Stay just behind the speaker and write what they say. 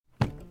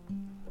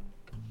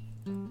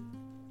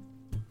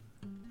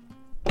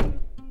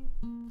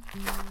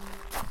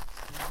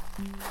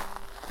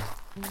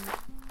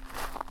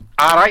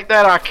All right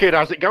there, kid.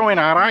 How's it going?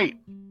 All right.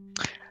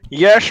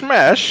 Yes,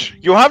 Mesh.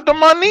 You have the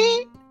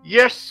money?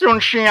 Yes,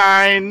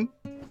 sunshine.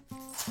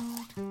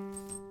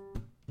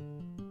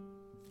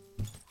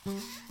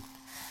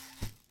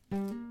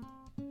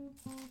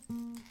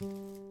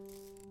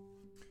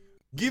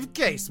 Give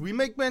case. We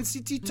make Man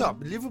City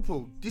top.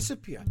 Liverpool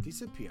disappear.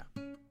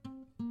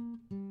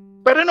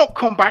 Better not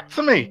come back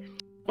to me.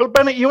 Will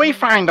Bennett Huey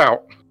find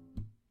out?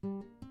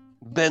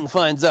 Ben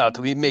finds out,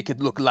 we make it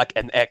look like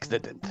an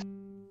accident.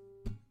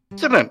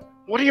 Accident?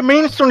 What do you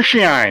mean,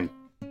 sunshine?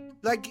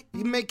 Like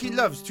he making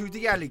loves to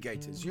the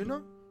alligators, you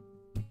know?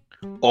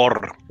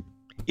 Or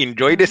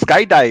enjoy the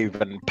skydive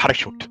and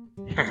parachute.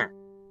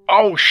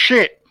 Oh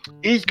shit!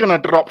 He's gonna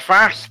drop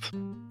fast.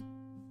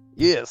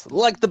 Yes,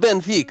 like the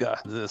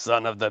Benfica, the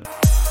son of the...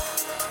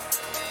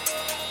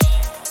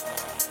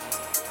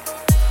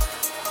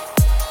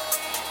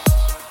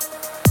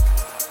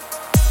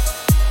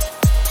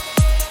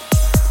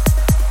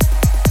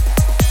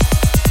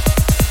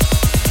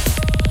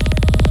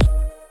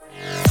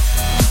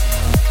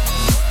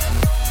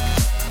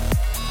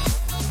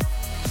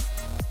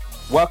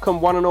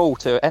 Welcome one and all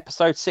to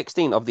episode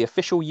 16 of the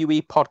official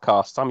UE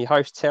podcast. I'm your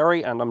host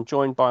Terry and I'm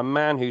joined by a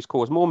man who's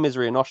caused more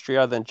misery in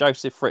Austria than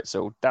Joseph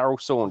Fritzl,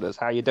 Daryl Saunders.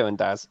 How you doing,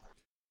 Daz?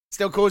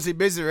 Still causing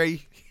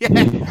misery.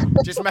 Yeah,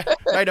 just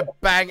made a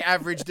bang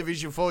average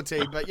Division 4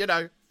 team, but you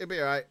know, it'll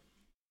be alright.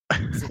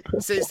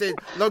 It's the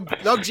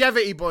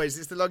longevity, boys.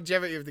 It's the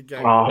longevity of the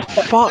game. Oh,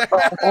 fuck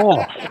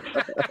off.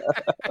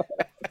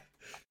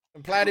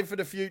 I'm planning for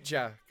the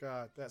future.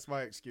 God, that's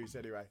my excuse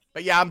anyway.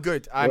 But yeah, I'm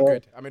good. I'm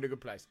good. I'm in a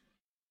good place.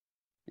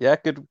 Yeah,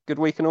 good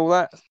week and all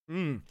that.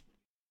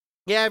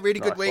 Yeah, really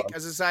good Nice week. one.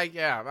 As I say,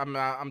 yeah,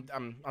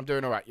 I'm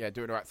doing all right. Yeah,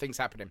 doing all right. Things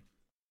happening.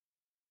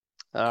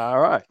 All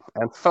right,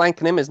 and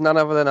flanking him is none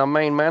other than our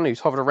main man who's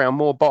hovered around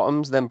more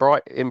bottoms than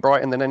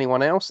Brighton than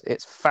anyone else.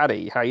 It's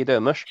Faddy. How you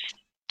doing, Mush?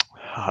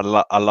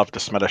 I love the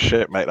smell of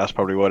shit, mate. That's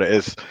probably what it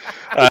is.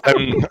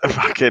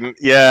 Fucking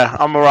yeah,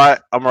 I'm alright.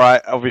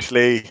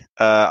 Obviously,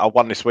 I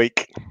won this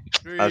week,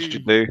 as you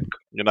do,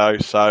 you know.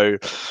 So,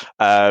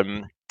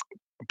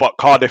 but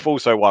Cardiff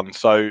also won,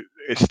 so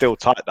it's still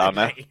tight down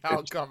there.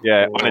 Oh, come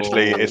Yeah, on.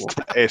 honestly,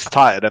 it's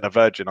tighter than a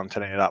virgin. I'm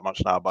telling you that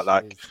much now. But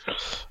like,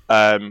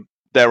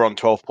 they're on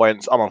 12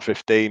 points. I'm on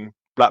 15.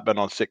 Blackburn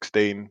on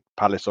 16.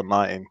 Palace on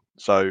 19.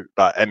 So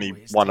like any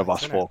it's one of tight,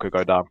 us isn't four it? could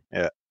go down.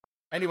 Yeah.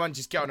 Anyone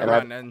just get on a And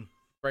run and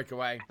break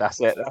away.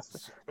 That's it.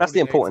 That's the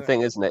important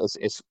thing, isn't it?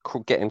 It's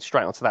getting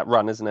straight onto that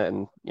run, isn't it?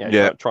 And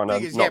trying to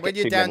Thing is, not when get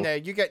you're too down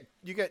many. there,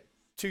 you get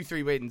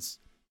 2-3 wins.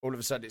 All of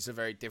a sudden, it's a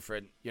very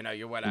different. You know,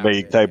 you're well out.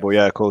 League table,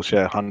 yeah, of course,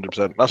 yeah,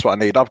 100%. That's what I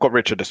need. I've got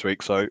Richard this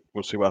week, so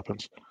we'll see what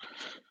happens.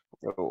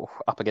 Oh,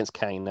 up against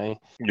Kane, eh?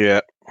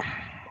 Yeah.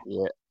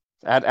 Yeah.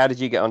 How did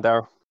you get on,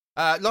 Daryl?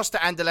 Lost to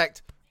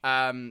Anderlecht.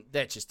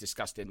 They're just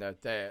disgusting, though.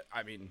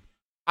 I mean,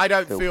 I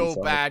don't Filthy feel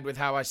side. bad with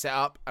how I set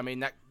up. I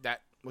mean,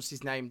 that what's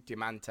his name?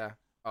 Diamanta.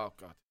 Oh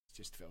God, it's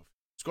just filth.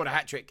 Scored a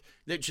hat trick.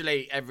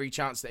 Literally every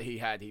chance that he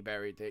had, he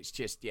buried. It's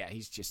just, yeah,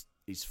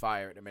 he's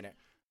fire at the minute.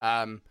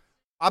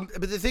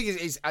 But the thing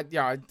is I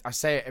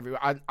say it everywhere.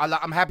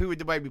 I'm happy with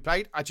the way we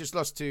played. I just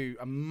lost to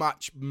a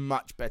much,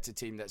 much better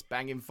team that's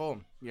banging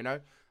form, you know?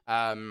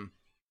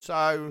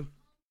 So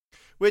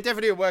we're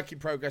definitely a work in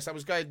progress. I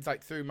was going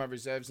like through my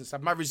reserves and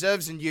stuff. My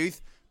reserves and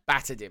youth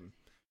battered him.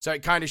 So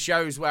it kind of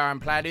shows where I'm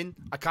planning.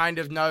 I kind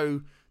of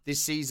know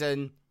this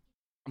season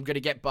I'm going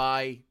to get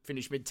by,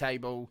 finish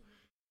mid-table.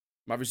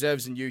 My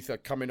reserves and youth are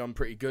coming on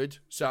pretty good.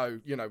 So,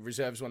 you know,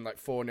 reserves won like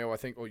 4-0, I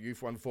think, or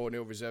youth won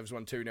 4-0, reserves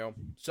won 2-0.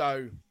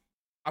 So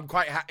I'm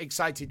quite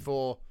excited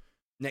for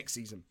next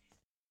season.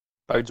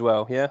 Bodes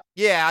well, yeah?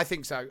 Yeah, I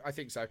think so.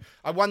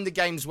 I won the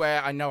games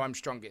where I know I'm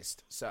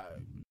strongest. So,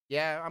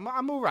 yeah,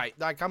 I'm all right.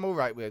 Like, I'm all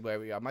right with where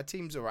we are. My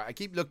team's all right. I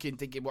keep looking,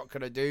 thinking, what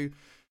can I do?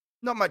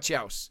 Not much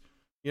else.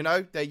 You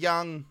know, they're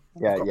young.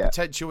 Yeah, got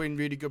potential in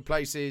really good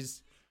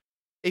places.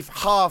 If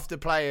half the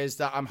players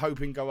that I'm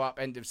hoping go up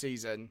end of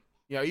season,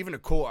 you know, even a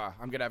quarter,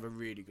 I'm going to have a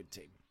really good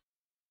team.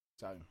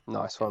 So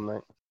Nice one,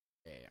 mate.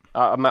 Yeah.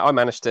 I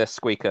managed to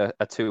squeak a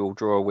 2-2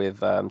 draw with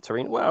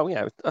Torino. Well,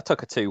 yeah, I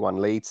took a 2-1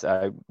 lead,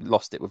 so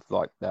lost it with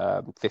like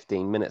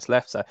 15 minutes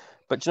left. So,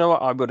 but you know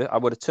what? I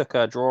would have took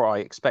a draw. I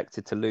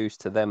expected to lose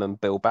to them and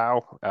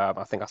Bilbao.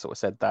 I think I sort of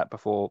said that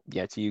before.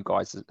 Yeah, to you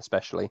guys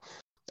especially.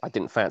 I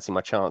didn't fancy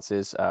my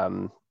chances.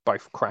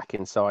 Both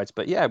cracking sides,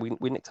 but yeah,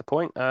 we nicked a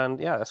point,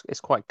 and yeah, it's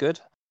quite good.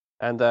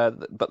 And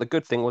but the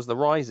good thing was the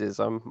rises.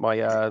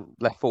 My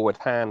left forward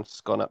hand's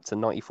gone up to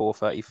 94,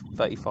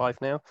 35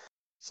 now.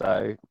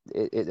 So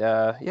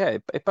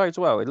it bodes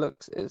well.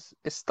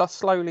 It's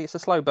slowly. It's a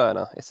slow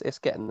burner. It's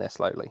getting there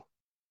slowly.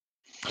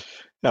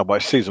 Yeah, but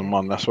it's season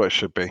 1. That's what it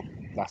should be.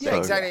 Yeah,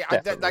 exactly.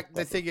 Definitely.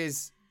 The thing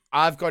is,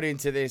 I've got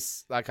into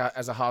this like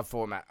as a hard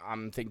format.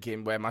 I'm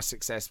thinking where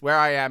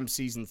I am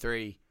season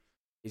 3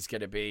 is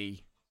going to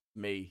be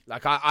me.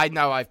 Like I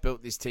know I've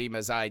built this team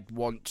as I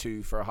want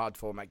to for a hard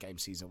format game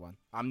season 1.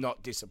 I'm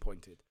not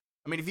disappointed.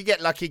 I mean, if you get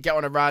lucky, get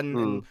on a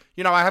run,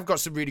 and I have got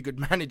some really good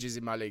managers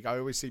in my league. I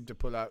always seem to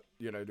pull out,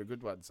 the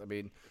good ones. I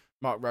mean,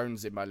 Mark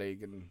Rowan's in my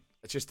league, and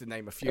it's just to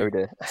name a few. Oh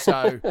dear.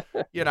 So,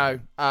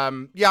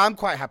 I'm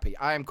quite happy.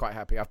 I am quite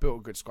happy. I've built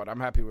a good squad.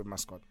 I'm happy with my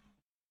squad.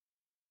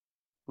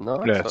 Nice.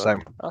 Yeah,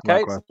 same.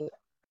 Okay,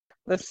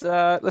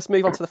 Likewise. let's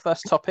move on to the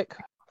first topic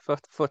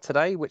for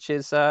today, which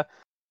is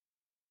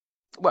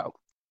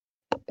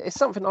it's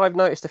something I've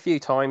noticed a few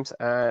times,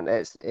 and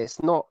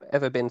it's not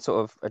ever been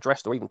sort of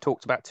addressed or even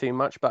talked about too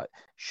much. But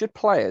should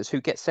players who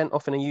get sent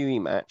off in a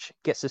UE match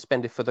get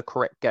suspended for the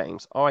correct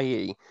games?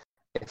 I.e.,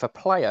 if a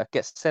player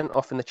gets sent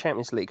off in the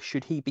Champions League,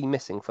 should he be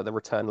missing for the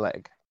return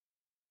leg?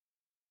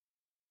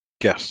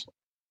 Yes.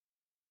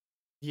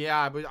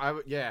 Yeah,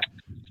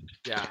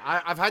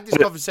 I've had this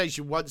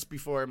conversation once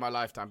before in my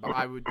lifetime, but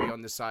I would be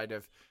on the side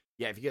of,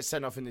 if you get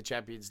sent off in the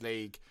Champions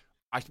League,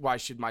 why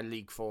should my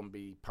league form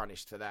be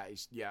punished for that?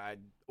 It's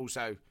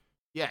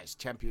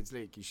Champions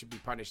League. You should be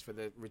punished for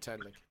the return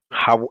leg.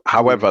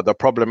 However, the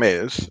problem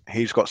is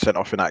he's got sent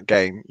off in that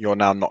game. You're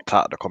now knocked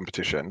out of the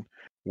competition.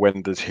 Where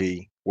does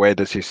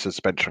his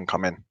suspension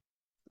come in?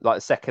 Like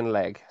the second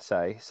leg,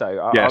 say.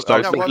 So yeah,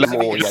 sent off in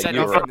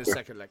the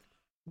second leg.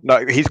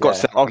 No, he's got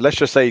sent off. Let's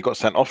just say he got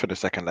sent off in the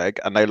second leg,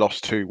 and they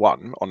lost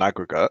 2-1 on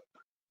aggregate.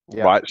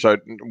 Yeah. Right. So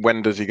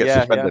when does he get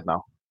suspended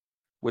now?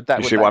 Would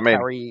that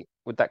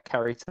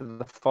carry to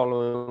the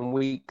following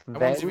week? And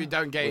once if you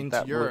don't get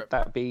into Europe, would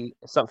that be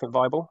something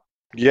viable?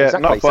 Yeah,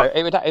 exactly. So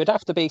it would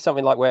have to be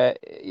something like where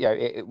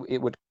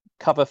it would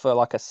cover for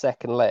like a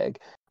second leg,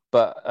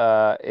 but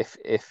if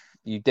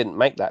you didn't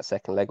make that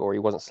second leg or he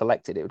wasn't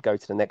selected, it would go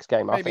to the next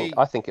game. I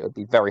think it would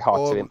be very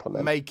hard to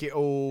implement. Make it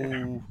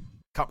all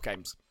cup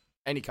games,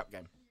 any cup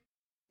game.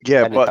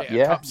 Yeah,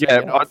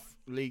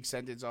 League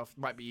sentence off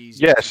might be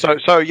easier. Yeah,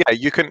 so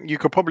you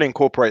could probably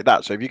incorporate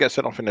that. So if you get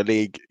sent off in the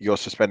league, you're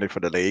suspended for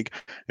the league.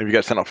 If you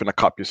get sent off in the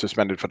cup, you're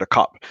suspended for the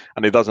cup,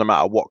 and it doesn't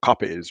matter what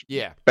cup it is.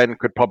 Yeah, Ben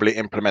could probably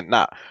implement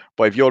that.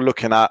 But if you're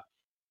looking at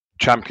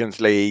Champions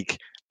League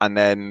and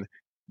then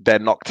they're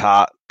knocked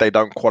out, they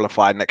don't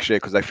qualify next year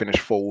because they finish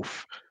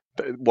fourth.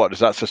 What does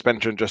that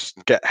suspension just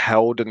get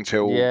held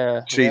until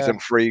season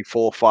 3,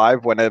 4,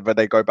 5, whenever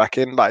they go back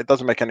in? Like, it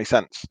doesn't make any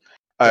sense.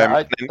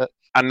 And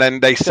then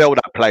they sell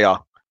that player,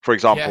 for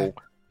example,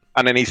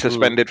 and then he's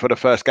suspended for the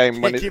first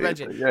game. Can you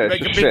imagine? You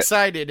make a big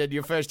signing and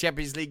your first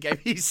Champions League game,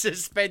 he's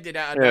suspended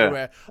out of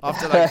nowhere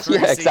after like 3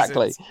 seasons.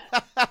 Exactly.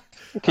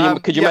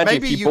 Could you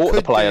imagine if you bought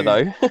the player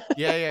though?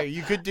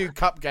 You could do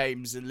cup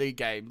games and league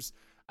games.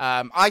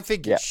 I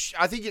think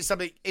it's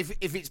something.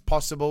 If it's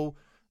possible,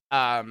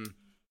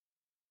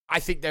 I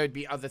think there would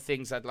be other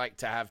things I'd like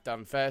to have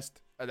done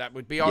first. That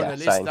would be on the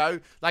list, though.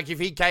 Like, if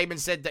he came and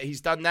said that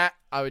he's done that,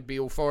 I would be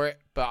all for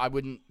it. But I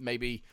wouldn't maybe